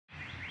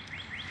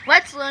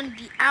Let's learn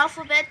the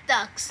alphabet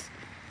ducks.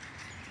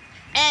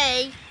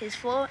 A is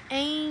for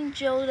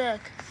angel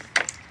duck.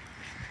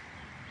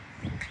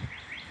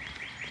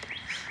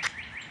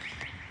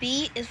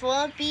 B is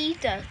for bee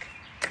duck.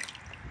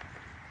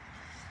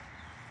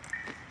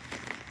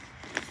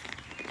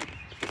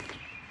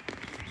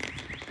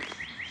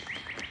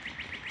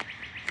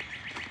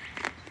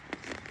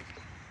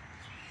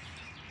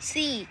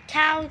 C,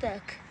 cow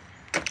duck.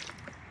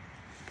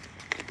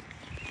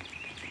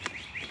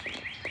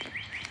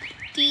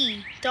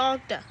 D,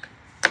 dog duck.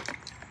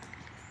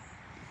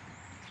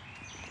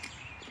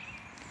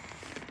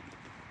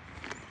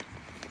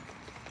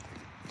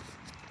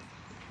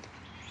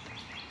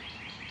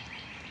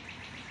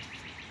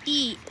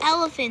 E,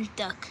 elephant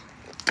duck.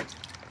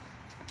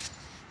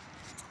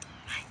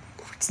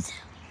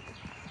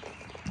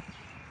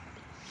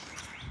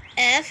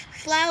 F,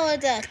 flower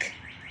duck.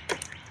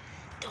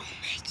 Don't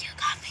make your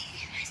coffee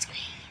in my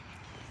screen.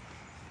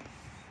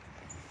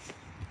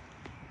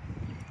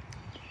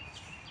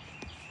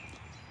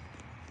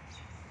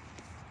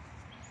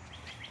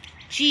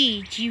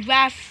 G,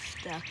 giraffe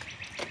duck.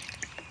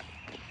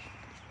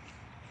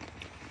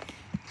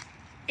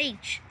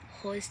 H,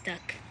 horse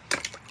duck.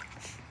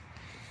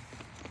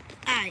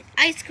 I,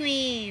 ice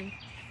cream.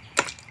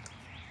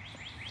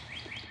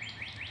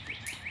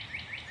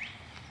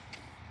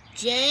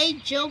 J,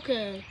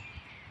 joker.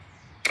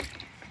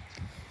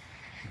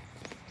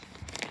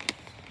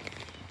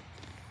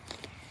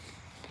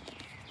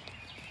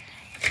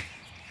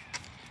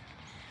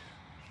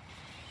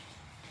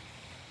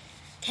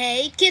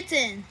 K,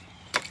 kitten.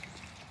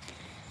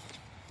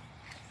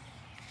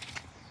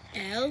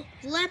 L,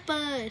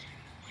 leopard.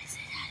 What is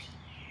it, Daddy?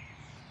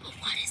 Oh,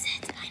 what is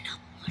it? I know.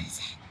 What is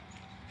it?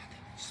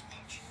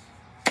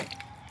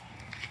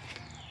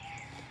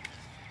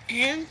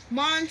 M,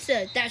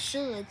 monster. That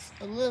sure looks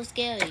a little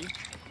scary.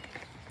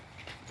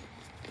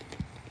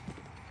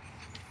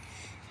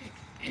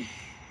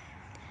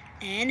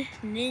 N,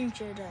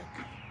 ninja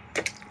duck.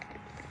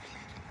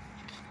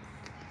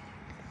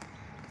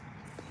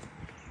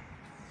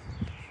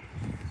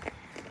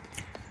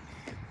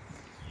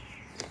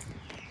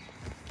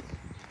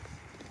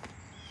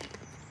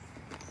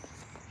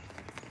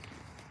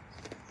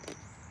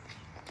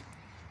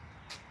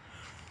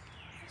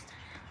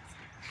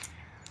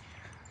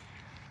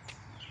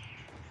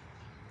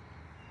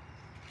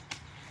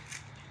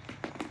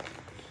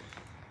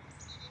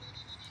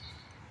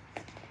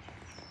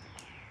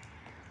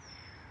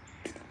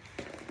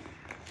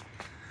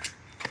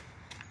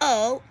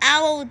 O,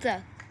 owl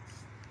duck.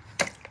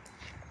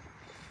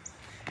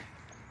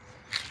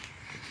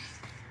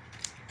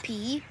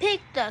 P,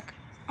 pig duck.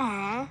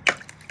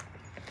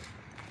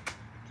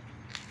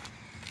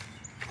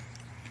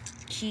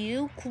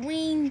 Q,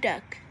 queen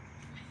duck.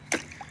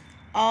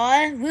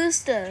 R,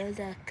 rooster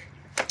duck.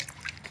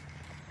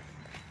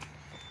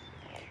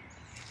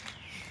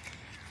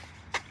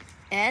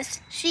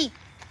 S, sheep.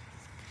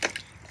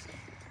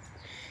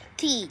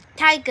 T,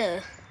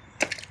 tiger.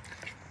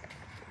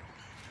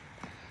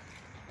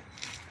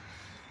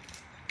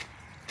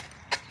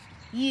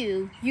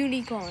 U,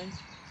 unicorn.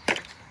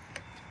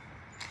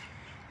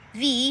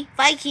 V,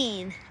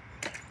 Viking.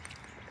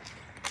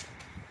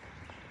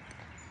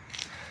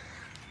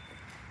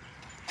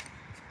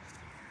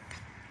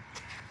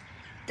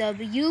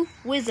 W,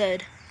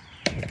 wizard.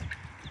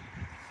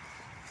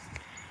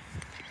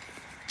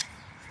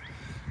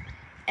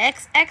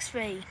 X,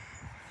 X-ray.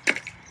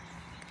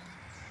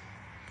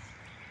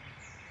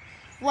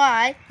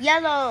 Y,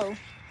 yellow.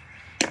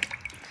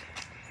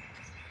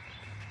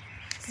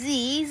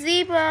 Z,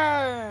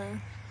 zebra.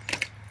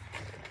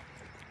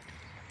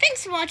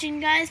 Thanks for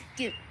watching, guys.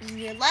 Give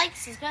me a like,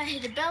 subscribe,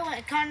 hit the bell,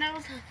 and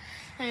comment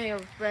down your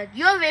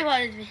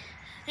favorite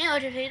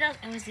video.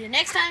 And we'll see you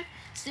next time,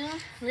 soon,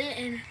 later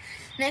in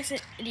next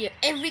video.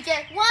 If we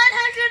get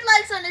 100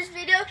 likes on this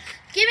video,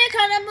 give me a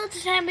comment below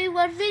to tell me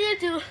what video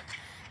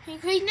to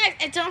create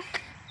next. And don't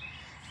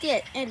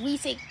forget, and we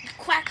say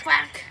quack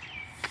quack.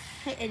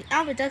 And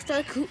our ducks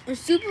are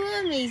super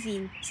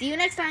amazing. See you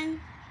next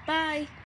time. Bye.